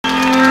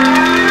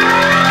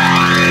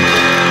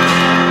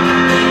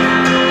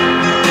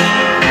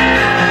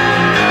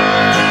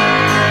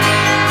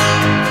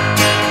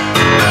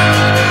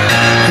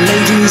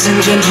Ladies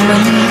and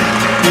gentlemen,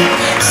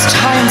 it's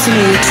time for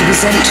me to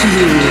present to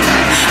you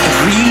a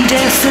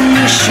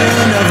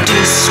redefinition of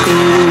disco,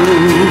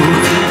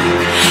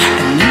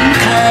 a new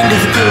kind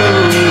of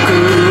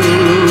go-go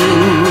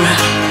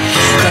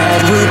that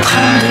will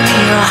pound in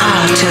your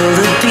heart till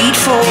the beat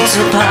falls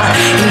apart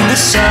in the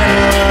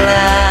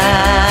sunlight.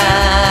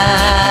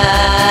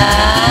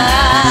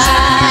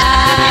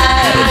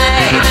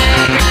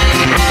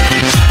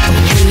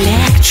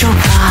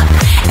 Electro-pop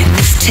and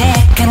this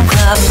tech and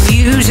club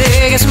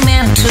music is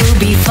meant to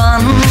be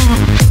fun.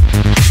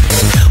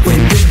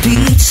 When the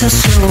beats are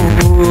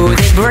slow,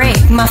 they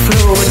break my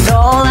flow, and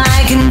all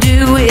I can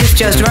do is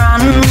just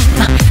run.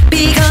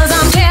 Because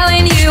I'm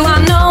telling you, I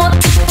know what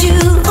to do.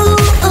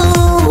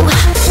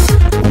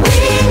 We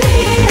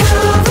need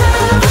a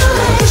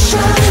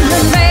revelation.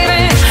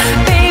 Baby,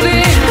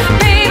 baby,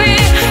 baby,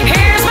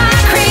 here's my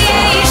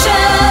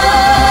creation.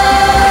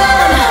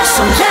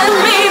 So let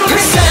me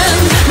present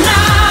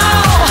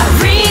now a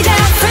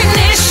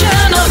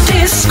redefinition of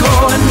disco,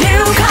 a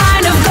new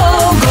kind of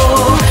go-go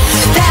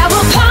that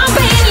will pump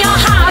in your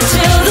heart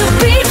till the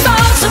beat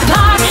falls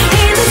apart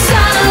in the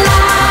sunlight.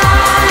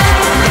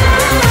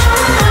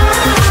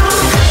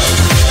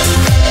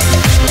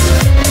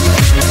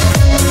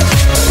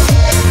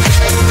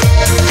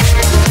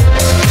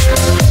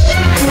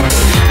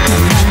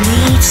 I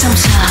need some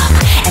top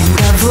and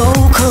a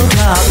vocal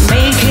drop,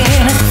 making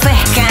it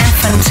thick and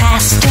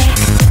fantastic.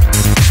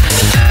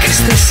 'Cause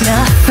there's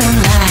nothing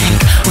like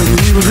when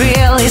you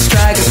really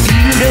strike a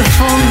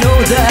beautiful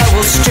note that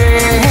will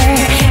stay.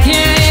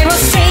 Yeah, it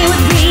will stay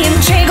with me and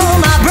jiggle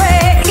my brain.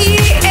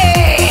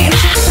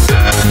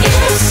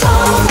 It's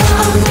all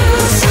a new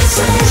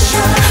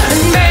sensation.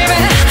 And baby,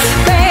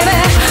 baby,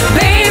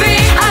 baby,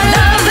 I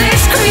love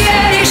this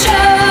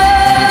creation.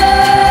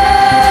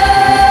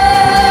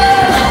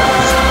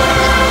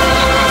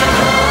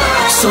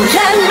 So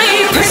let me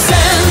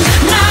present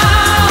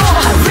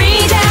now a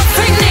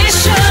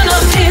redefinition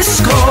of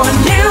disco, a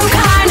new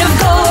kind of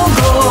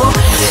go-go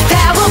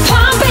that will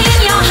pump in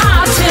your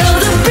heart till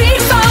the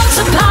beat falls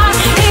apart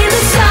in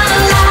the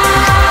sunlight.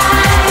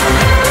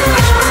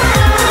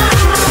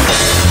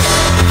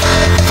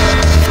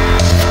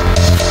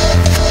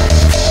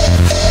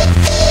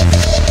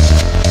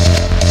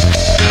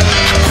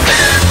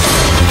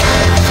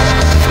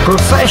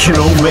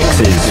 Professional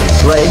mixes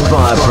played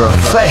by a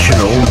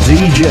professional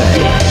DJ.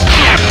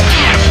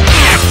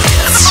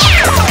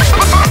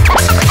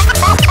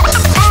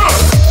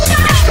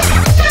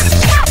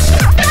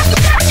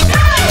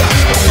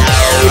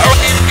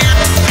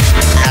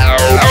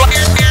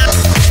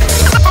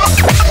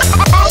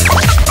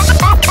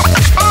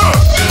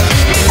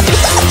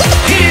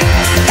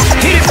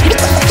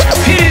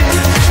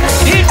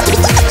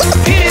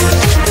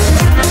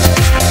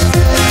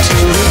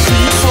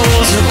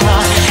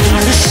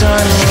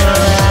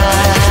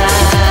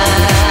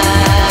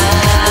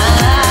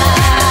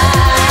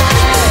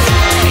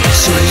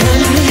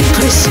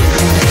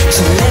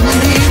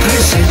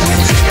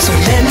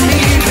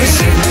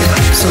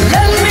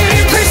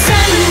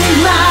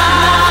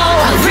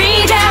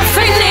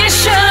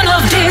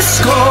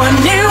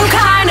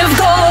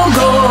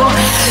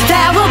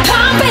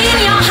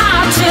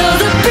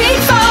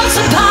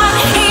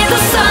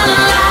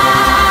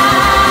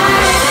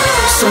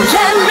 So